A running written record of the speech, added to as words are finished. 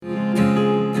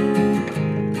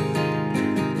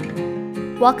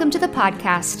Welcome to the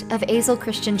podcast of Azle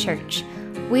Christian Church.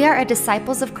 We are a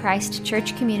Disciples of Christ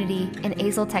church community in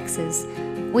Azle, Texas.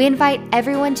 We invite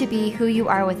everyone to be who you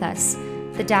are with us,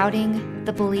 the doubting,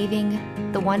 the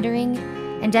believing, the wondering,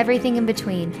 and everything in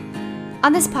between.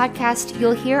 On this podcast,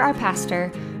 you'll hear our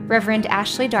pastor, Reverend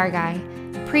Ashley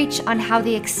Dargai, preach on how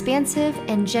the expansive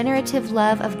and generative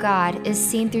love of God is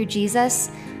seen through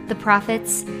Jesus, the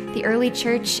prophets, the early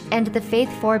church, and the faith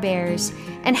forebears,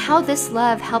 and how this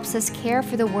love helps us care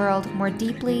for the world more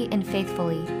deeply and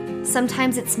faithfully.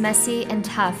 Sometimes it's messy and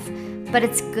tough, but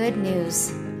it's good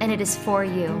news, and it is for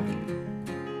you.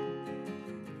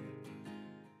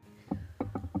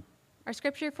 Our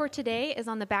scripture for today is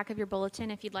on the back of your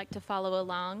bulletin if you'd like to follow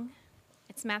along.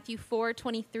 It's Matthew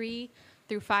 4:23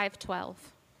 through 5:12.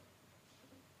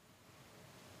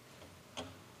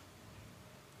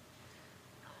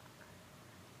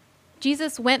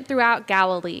 Jesus went throughout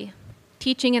Galilee,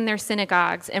 teaching in their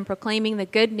synagogues and proclaiming the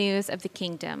good news of the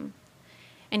kingdom,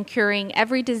 and curing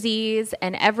every disease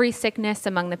and every sickness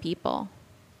among the people.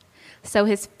 So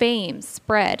his fame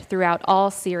spread throughout all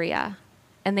Syria,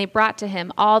 and they brought to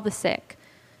him all the sick,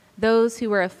 those who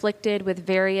were afflicted with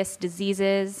various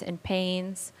diseases and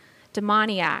pains,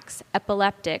 demoniacs,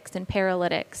 epileptics, and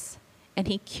paralytics, and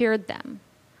he cured them.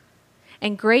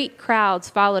 And great crowds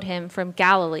followed him from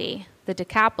Galilee, the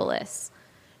Decapolis,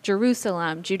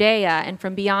 Jerusalem, Judea, and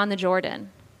from beyond the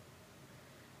Jordan.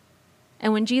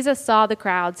 And when Jesus saw the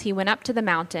crowds, he went up to the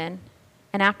mountain,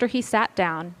 and after he sat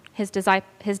down, his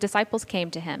disciples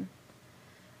came to him.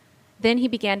 Then he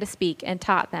began to speak and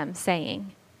taught them,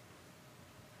 saying,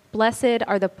 "Blessed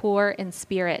are the poor in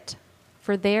spirit,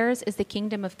 for theirs is the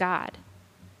kingdom of God.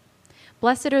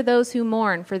 Blessed are those who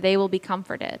mourn, for they will be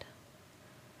comforted.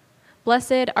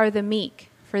 Blessed are the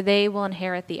meek, for they will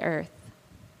inherit the earth.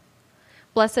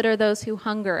 Blessed are those who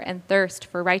hunger and thirst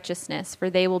for righteousness, for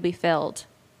they will be filled.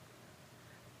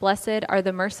 Blessed are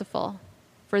the merciful,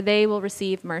 for they will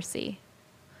receive mercy.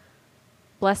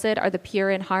 Blessed are the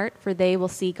pure in heart, for they will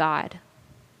see God.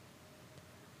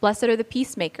 Blessed are the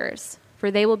peacemakers,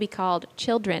 for they will be called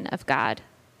children of God.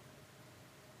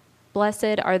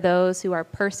 Blessed are those who are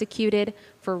persecuted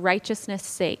for righteousness'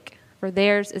 sake, for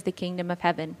theirs is the kingdom of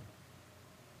heaven.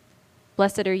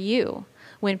 Blessed are you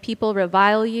when people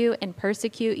revile you and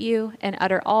persecute you and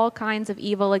utter all kinds of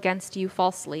evil against you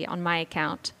falsely on my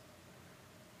account.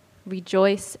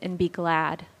 Rejoice and be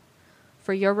glad,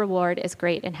 for your reward is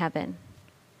great in heaven.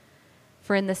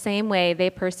 For in the same way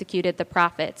they persecuted the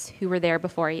prophets who were there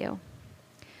before you."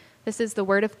 This is the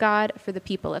word of God for the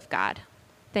people of God.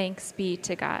 Thanks be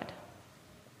to God.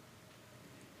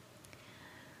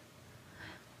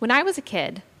 When I was a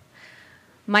kid,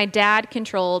 my dad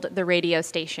controlled the radio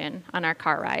station on our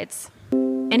car rides.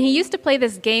 And he used to play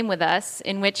this game with us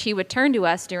in which he would turn to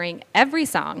us during every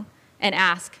song and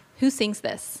ask, "Who sings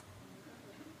this?"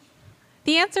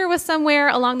 The answer was somewhere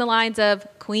along the lines of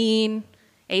Queen,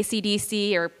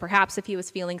 AC/DC, or perhaps if he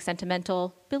was feeling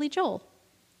sentimental, Billy Joel.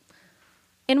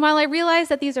 And while I realize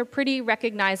that these are pretty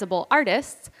recognizable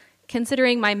artists,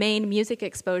 considering my main music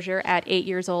exposure at 8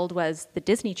 years old was the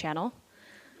Disney Channel,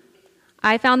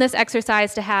 I found this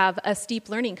exercise to have a steep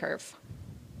learning curve.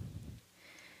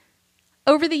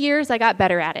 Over the years, I got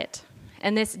better at it,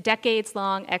 and this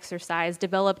decades-long exercise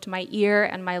developed my ear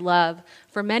and my love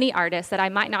for many artists that I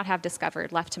might not have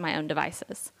discovered left to my own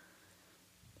devices.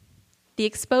 The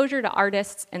exposure to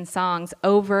artists and songs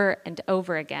over and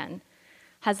over again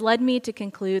has led me to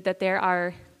conclude that there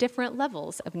are different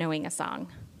levels of knowing a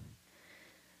song.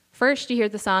 First, you hear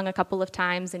the song a couple of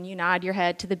times and you nod your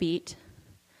head to the beat.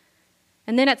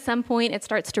 And then at some point, it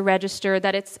starts to register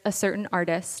that it's a certain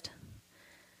artist.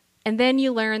 And then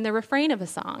you learn the refrain of a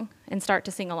song and start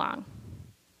to sing along.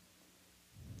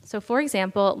 So for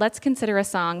example, let's consider a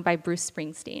song by Bruce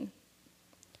Springsteen.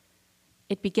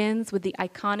 It begins with the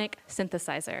iconic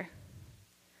synthesizer.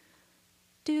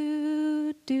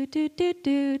 Do, do, do, do,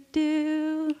 do,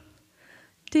 do.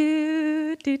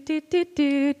 Do, do, do, do,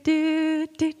 do, do,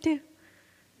 do, do.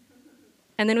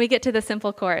 And then we get to the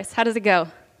simple chorus. How does it go?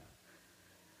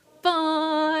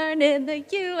 Born in the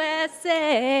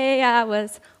USA, I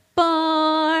was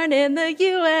born in the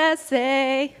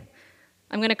USA.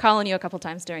 I'm going to call on you a couple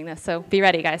times during this, so be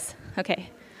ready, guys. Okay.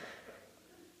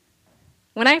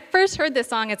 When I first heard this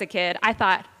song as a kid, I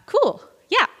thought, cool,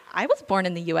 yeah, I was born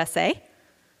in the USA.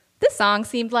 This song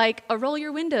seemed like a roll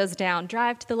your windows down,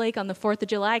 drive to the lake on the 4th of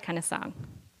July kind of song.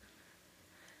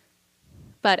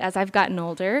 But as I've gotten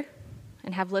older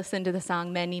and have listened to the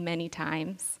song many, many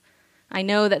times, I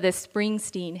know that this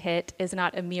Springsteen hit is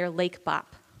not a mere lake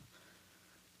bop.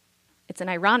 It's an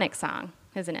ironic song,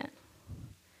 isn't it?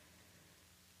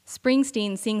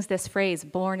 Springsteen sings this phrase,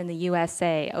 born in the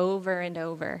USA, over and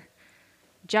over,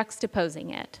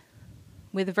 juxtaposing it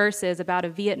with verses about a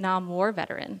Vietnam War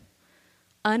veteran,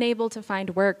 unable to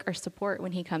find work or support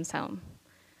when he comes home,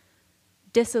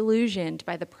 disillusioned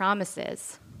by the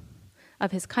promises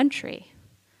of his country.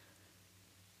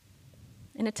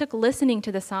 And it took listening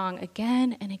to the song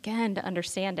again and again to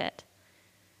understand it.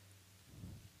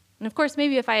 And of course,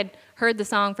 maybe if I had heard the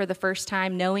song for the first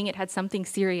time, knowing it had something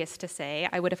serious to say,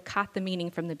 I would have caught the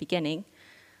meaning from the beginning.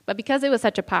 But because it was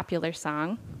such a popular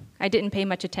song, I didn't pay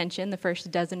much attention the first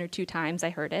dozen or two times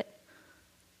I heard it.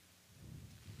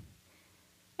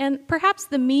 And perhaps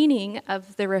the meaning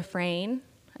of the refrain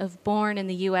of Born in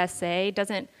the USA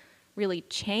doesn't really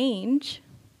change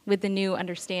with the new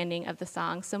understanding of the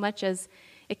song so much as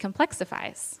it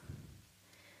complexifies.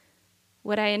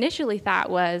 What I initially thought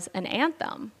was an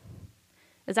anthem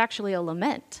is actually a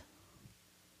lament.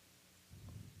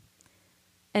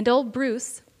 And old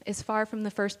Bruce is far from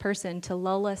the first person to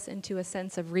lull us into a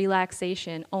sense of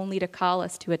relaxation only to call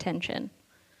us to attention.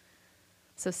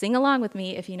 So sing along with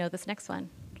me if you know this next one.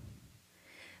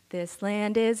 This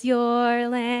land is your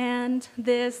land,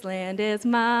 this land is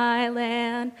my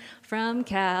land, from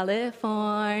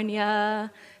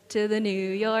California to the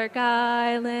New York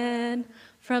Island,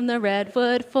 from the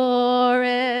redwood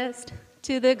forest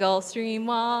to the Gulf Stream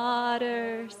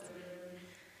waters.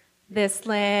 This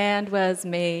land was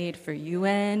made for you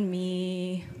and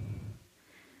me.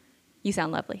 You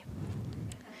sound lovely.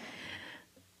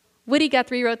 Woody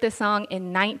Guthrie wrote this song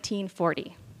in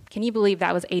 1940. Can you believe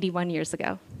that was 81 years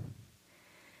ago?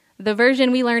 The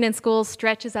version we learn in school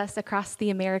stretches us across the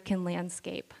American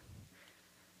landscape,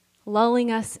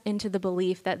 lulling us into the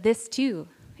belief that this too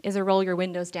is a roll your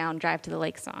windows down, drive to the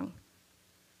lake song.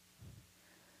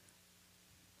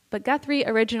 But Guthrie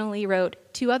originally wrote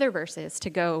two other verses to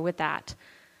go with that,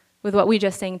 with what we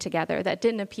just sang together, that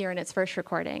didn't appear in its first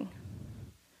recording.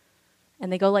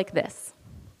 And they go like this.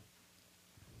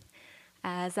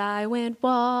 As I went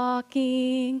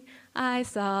walking, I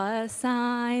saw a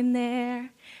sign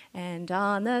there, and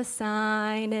on the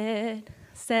sign it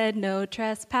said no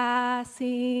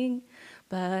trespassing,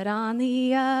 but on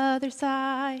the other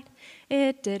side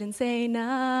it didn't say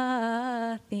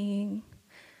nothing.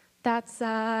 That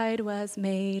side was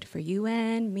made for you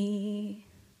and me.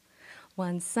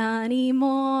 One sunny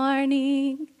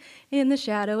morning, in the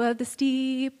shadow of the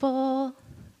steeple,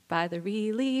 by the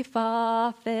relief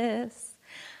office,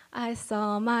 I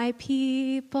saw my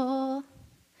people.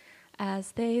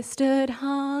 As they stood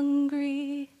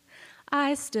hungry,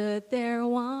 I stood there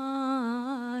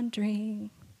wondering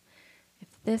if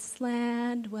this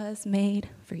land was made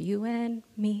for you and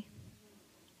me.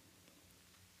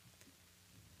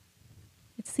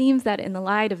 It seems that in the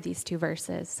light of these two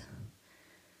verses,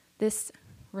 this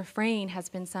refrain has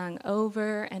been sung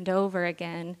over and over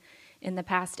again in the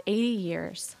past 80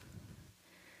 years.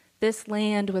 This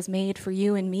land was made for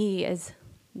you and me is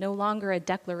no longer a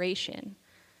declaration,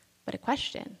 but a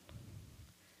question.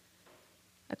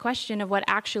 A question of what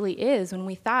actually is when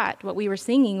we thought what we were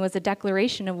singing was a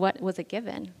declaration of what was a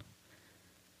given.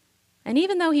 And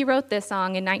even though he wrote this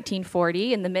song in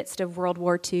 1940 in the midst of World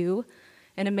War II,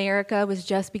 and America was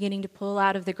just beginning to pull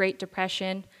out of the Great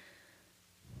Depression,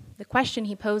 the question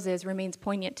he poses remains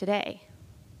poignant today.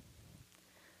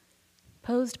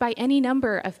 Posed by any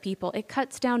number of people, it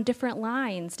cuts down different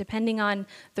lines depending on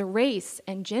the race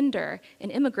and gender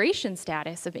and immigration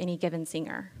status of any given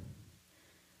singer.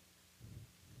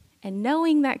 And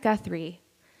knowing that Guthrie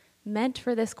meant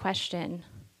for this question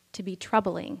to be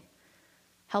troubling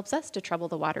helps us to trouble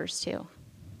the waters too.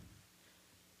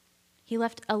 He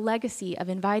left a legacy of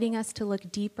inviting us to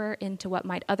look deeper into what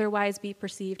might otherwise be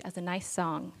perceived as a nice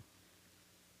song.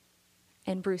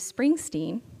 And Bruce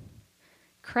Springsteen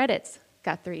credits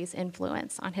Guthrie's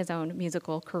influence on his own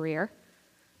musical career,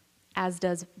 as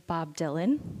does Bob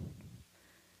Dylan,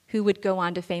 who would go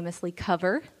on to famously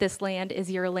cover This Land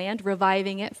Is Your Land,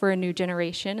 reviving it for a new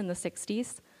generation in the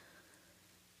 60s.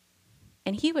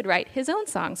 And he would write his own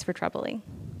songs for troubling.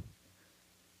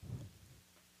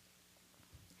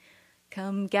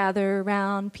 Come gather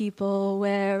round, people,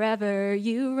 wherever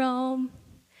you roam,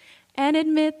 and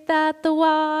admit that the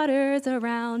waters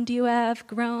around you have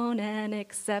grown, and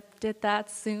accept it that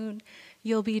soon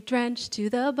you'll be drenched to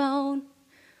the bone.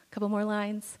 A couple more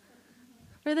lines.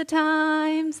 For the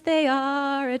times they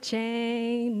are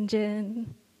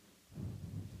a-changin'.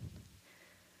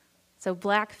 So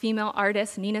Black female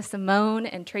artists Nina Simone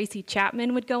and Tracy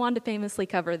Chapman would go on to famously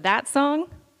cover that song,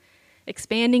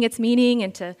 expanding its meaning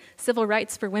into civil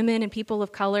rights for women and people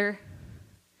of color.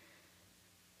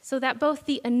 so that both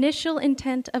the initial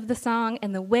intent of the song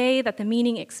and the way that the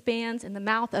meaning expands in the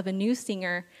mouth of a new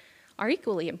singer are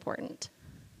equally important.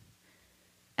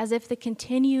 As if the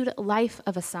continued life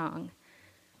of a song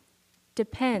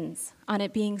depends on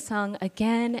it being sung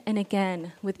again and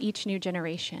again with each new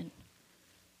generation.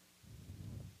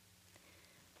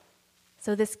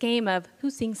 So this game of who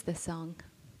sings this song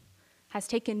has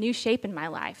taken new shape in my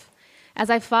life as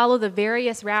I follow the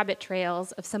various rabbit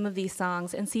trails of some of these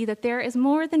songs and see that there is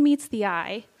more than meets the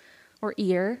eye or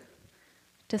ear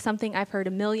to something I've heard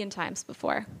 1,000,000 times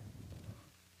before.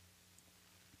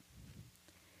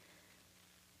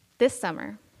 This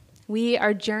summer, we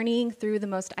are journeying through the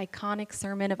most iconic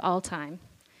sermon of all time,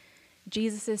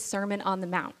 Jesus' Sermon on the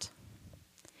Mount.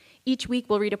 Each week,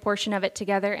 we'll read a portion of it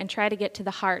together and try to get to the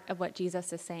heart of what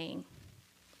Jesus is saying.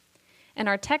 And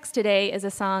our text today is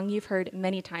a song you've heard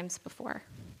many times before,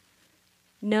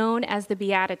 known as the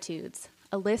Beatitudes,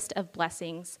 a list of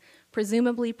blessings,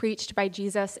 presumably preached by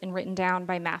Jesus and written down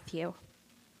by Matthew.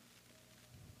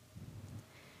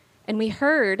 And we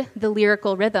heard the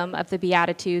lyrical rhythm of the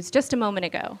Beatitudes just a moment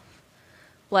ago.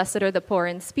 Blessed are the poor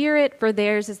in spirit, for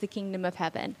theirs is the kingdom of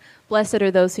heaven. Blessed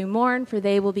are those who mourn, for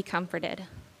they will be comforted.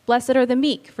 Blessed are the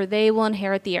meek, for they will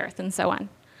inherit the earth, and so on.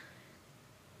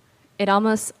 It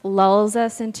almost lulls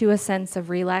us into a sense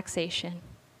of relaxation.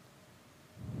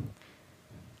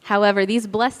 However, these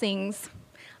blessings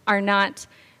are not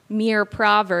mere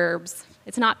proverbs.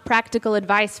 It's not practical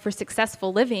advice for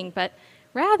successful living, but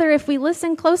rather, if we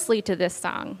listen closely to this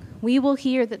song, we will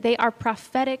hear that they are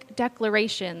prophetic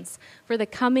declarations for the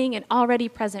coming and already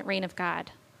present reign of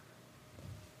God.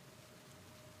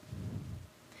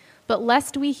 But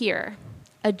lest we hear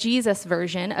a Jesus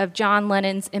version of John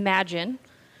Lennon's Imagine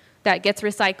that gets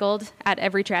recycled at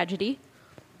every tragedy,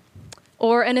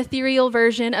 or an ethereal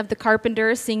version of the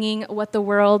Carpenters singing What the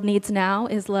World Needs Now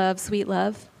is Love, Sweet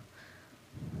Love,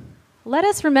 let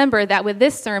us remember that with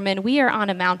this sermon, we are on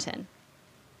a mountain.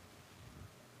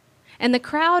 And the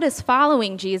crowd is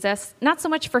following Jesus, not so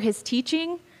much for his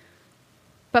teaching,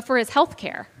 but for his health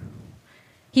care.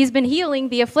 He's been healing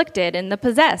the afflicted and the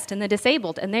possessed and the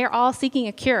disabled, and they are all seeking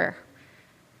a cure.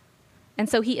 And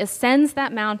so he ascends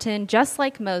that mountain just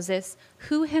like Moses,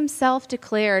 who himself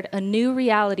declared a new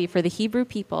reality for the Hebrew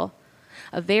people,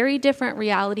 a very different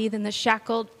reality than the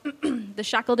shackled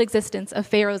existence of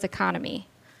Pharaoh's economy.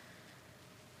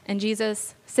 And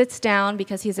Jesus sits down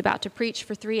because he's about to preach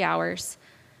for 3 hours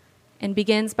and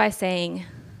begins by saying,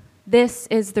 "This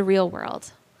is the real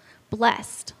world,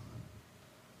 blessed."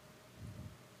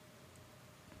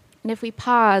 And if we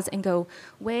pause and go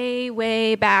way,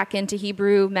 way back into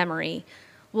Hebrew memory,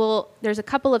 well, there's a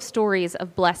couple of stories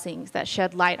of blessings that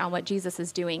shed light on what Jesus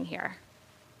is doing here.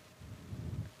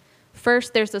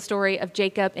 First, there's the story of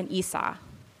Jacob and Esau.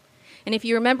 And if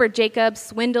you remember, Jacob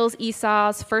swindles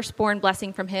Esau's firstborn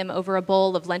blessing from him over a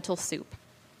bowl of lentil soup.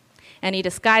 And he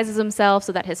disguises himself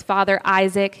so that his father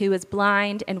Isaac, who is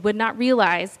blind and would not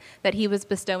realize that he was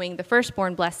bestowing the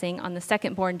firstborn blessing on the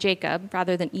secondborn Jacob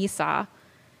rather than Esau.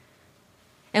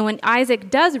 And when Isaac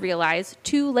does realize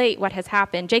too late what has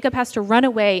happened, Jacob has to run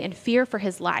away in fear for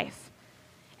his life.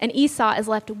 And Esau is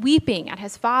left weeping at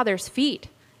his father's feet,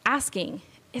 asking,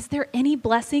 "Is there any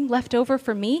blessing left over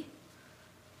for me?"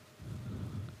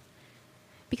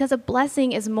 Because a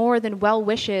blessing is more than well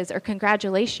wishes or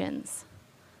congratulations.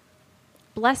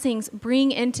 Blessings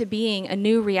bring into being a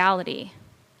new reality.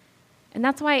 And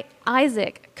that's why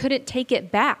Isaac couldn't take it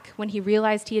back when he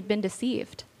realized he had been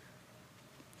deceived.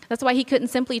 That's why he couldn't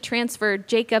simply transfer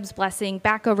Jacob's blessing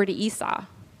back over to Esau.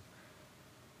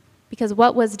 Because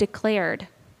what was declared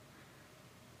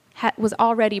was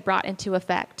already brought into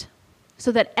effect,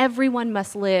 so that everyone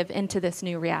must live into this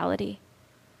new reality.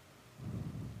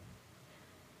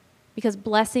 Because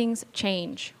blessings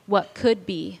change what could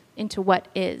be into what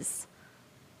is.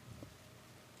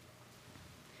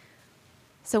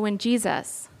 So when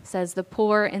Jesus says the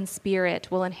poor in spirit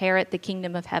will inherit the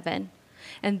kingdom of heaven,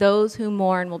 and those who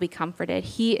mourn will be comforted,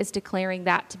 he is declaring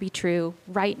that to be true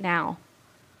right now.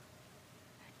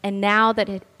 And now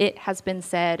that it has been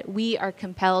said, we are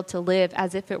compelled to live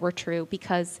as if it were true,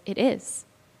 because it is.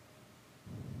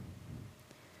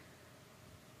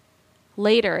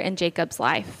 Later in Jacob's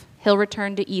life, he'll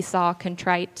return to Esau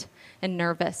contrite and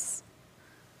nervous.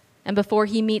 And before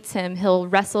he meets him, he'll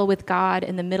wrestle with God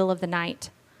in the middle of the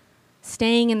night,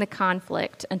 staying in the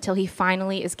conflict until he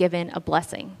finally is given a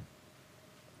blessing.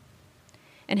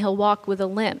 And he'll walk with a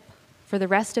limp for the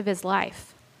rest of his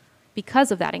life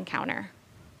because of that encounter.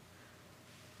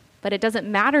 But it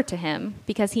doesn't matter to him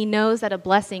because he knows that a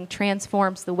blessing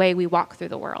transforms the way we walk through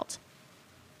the world.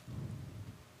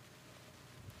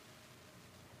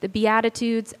 The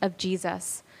Beatitudes of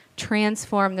Jesus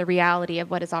transform the reality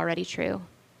of what is already true.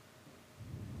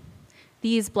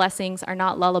 These blessings are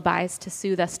not lullabies to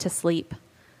soothe us to sleep,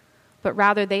 but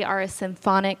rather they are a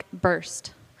symphonic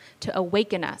burst to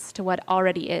awaken us to what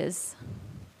already is.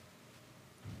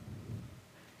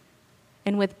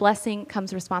 And with blessing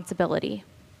comes responsibility.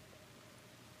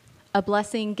 A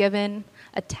blessing given,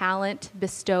 a talent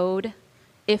bestowed,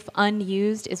 if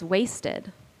unused, is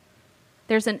wasted.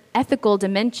 There's an ethical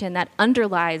dimension that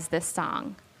underlies this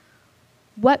song.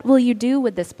 What will you do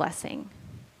with this blessing?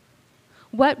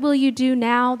 What will you do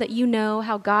now that you know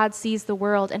how God sees the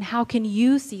world, and how can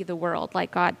you see the world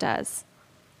like God does?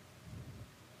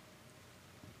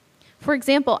 For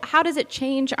example, how does it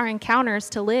change our encounters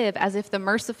to live as if the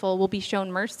merciful will be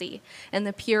shown mercy and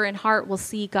the pure in heart will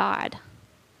see God?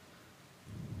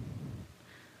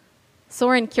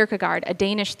 Soren Kierkegaard, a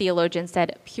Danish theologian,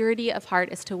 said, "Purity of heart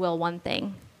is to will one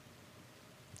thing."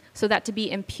 So that to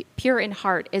be pure in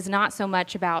heart is not so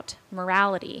much about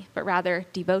morality, but rather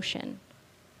devotion.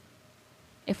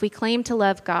 If we claim to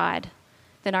love God,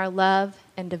 then our love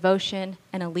and devotion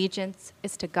and allegiance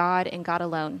is to God and God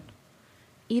alone,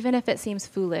 even if it seems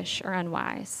foolish or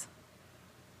unwise.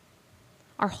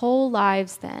 Our whole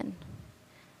lives, then,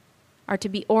 are to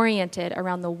be oriented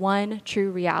around the one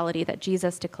true reality that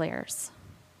Jesus declares.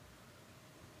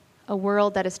 A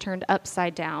world that is turned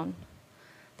upside down,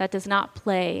 that does not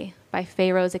play by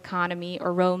Pharaoh's economy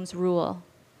or Rome's rule,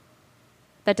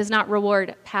 that does not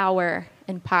reward power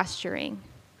and posturing,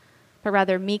 but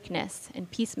rather meekness and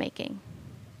peacemaking.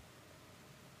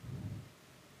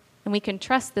 And we can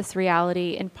trust this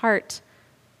reality in part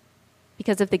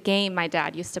because of the game my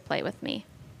dad used to play with me.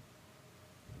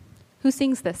 Who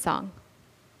sings this song?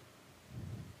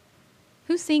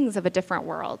 Who sings of a different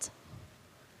world?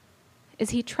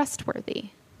 Is he trustworthy?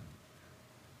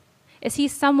 Is he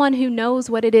someone who knows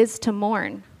what it is to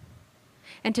mourn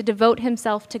and to devote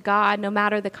himself to God no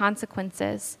matter the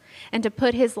consequences, and to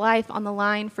put his life on the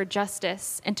line for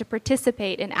justice and to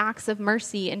participate in acts of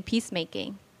mercy and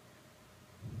peacemaking?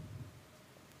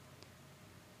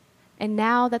 And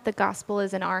now that the gospel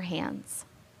is in our hands,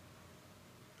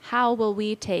 how will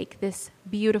we take this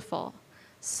beautiful,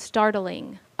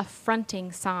 startling,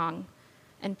 affronting song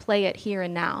and play it here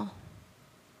and now?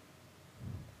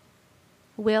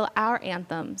 Will our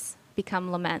anthems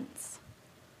become laments?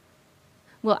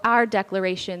 Will our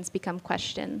declarations become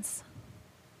questions?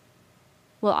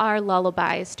 Will our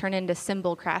lullabies turn into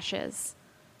cymbal crashes,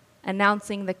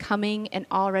 announcing the coming and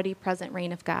already present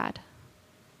reign of God?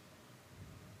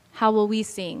 How will we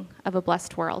sing of a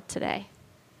blessed world today?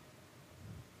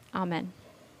 Amen.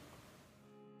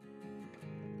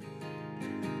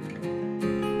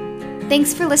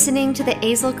 Thanks for listening to the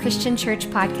Azle Christian Church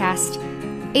podcast.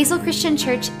 Azle Christian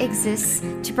Church exists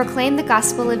to proclaim the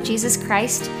gospel of Jesus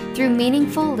Christ through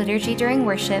meaningful liturgy during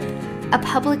worship, a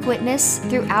public witness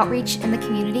through outreach in the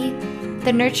community,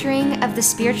 the nurturing of the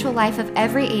spiritual life of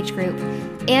every age group,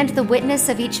 and the witness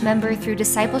of each member through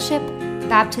discipleship,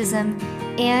 baptism,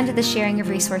 and the sharing of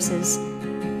resources.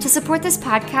 To support this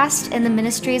podcast and the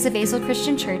ministries of Azle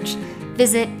Christian Church,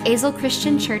 visit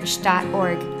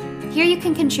azlechristianchurch.org. Here you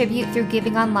can contribute through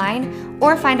giving online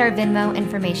or find our Venmo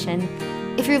information.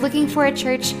 If you're looking for a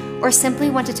church or simply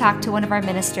want to talk to one of our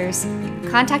ministers,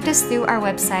 contact us through our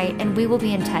website and we will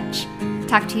be in touch.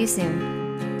 Talk to you soon.